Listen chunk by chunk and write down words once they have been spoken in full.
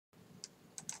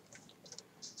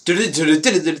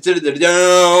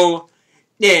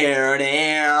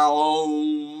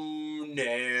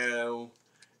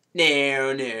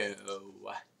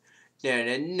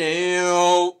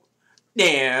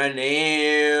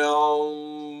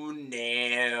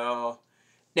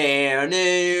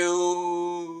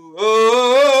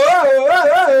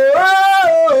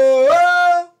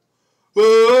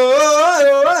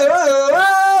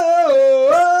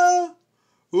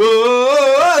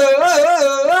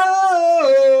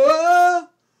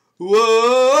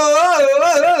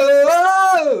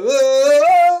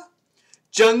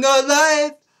Jungle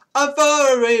life, I'm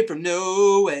far away from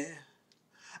nowhere.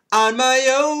 On my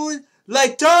own,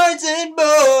 like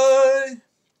Tarzanboy.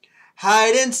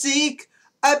 Hide and seek,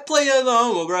 I play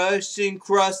along while rushing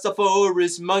across the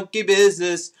forest. Monkey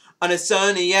business on a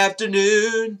sunny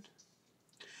afternoon.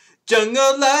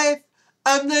 Jungle life,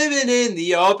 I'm living in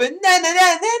the open. Na na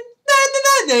na na na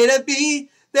na na na beat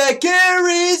that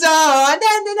carries on.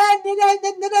 Na na na na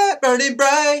na na na, burning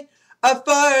bright. A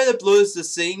fire that blows the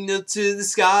signal to the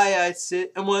sky. I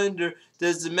sit and wonder,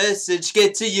 does the message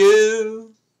get to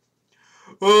you?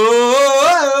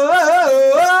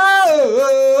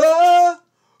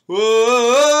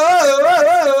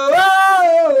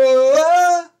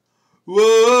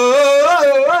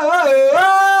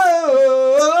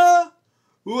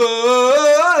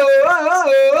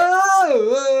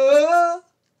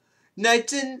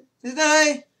 Night and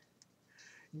night.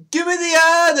 Give me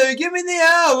the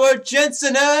hour, gents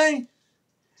and I.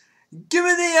 Give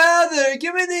me the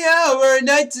hour,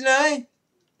 night tonight.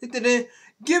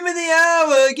 Give me the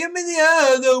hour,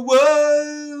 the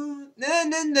world. Na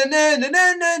na na na na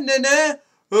na na na na.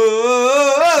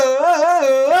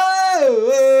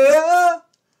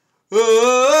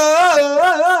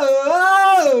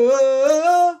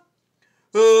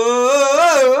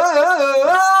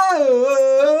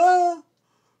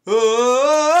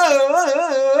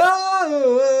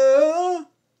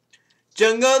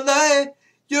 Jungle life,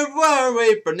 you're far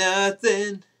away for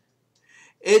nothing.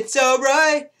 It's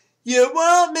alright, you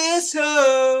won't miss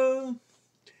home.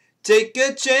 Take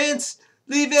a chance,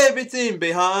 leave everything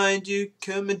behind you.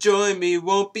 Come and join me,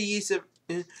 won't be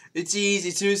it's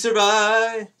easy to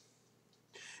survive.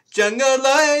 Jungle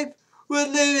life, we're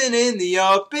living in the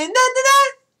open. Na na na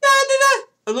na na na,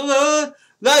 alone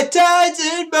like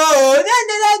Tarzanboy. Na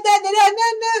na na na na na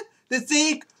na. The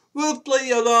thief will play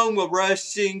along while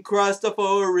rushing across the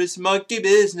forest. Monkey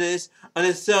business on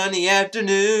a sunny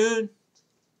afternoon.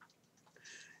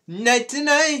 Night to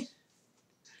night.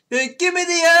 Give me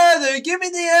the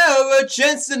hour,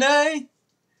 chance tonight.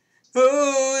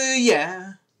 Oh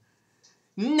yeah.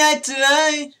 Night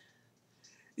tonight.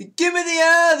 Give me the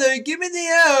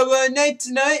hour, night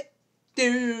tonight.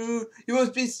 You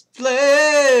won't be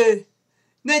play.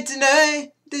 Night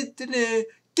tonight.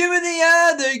 Give me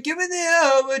the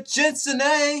hour, chance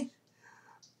tonight.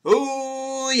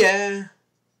 Oh yeah.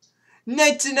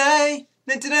 Night tonight.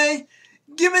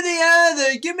 Give me the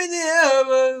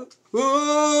hour. Oh,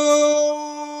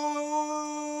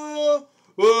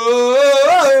 oh,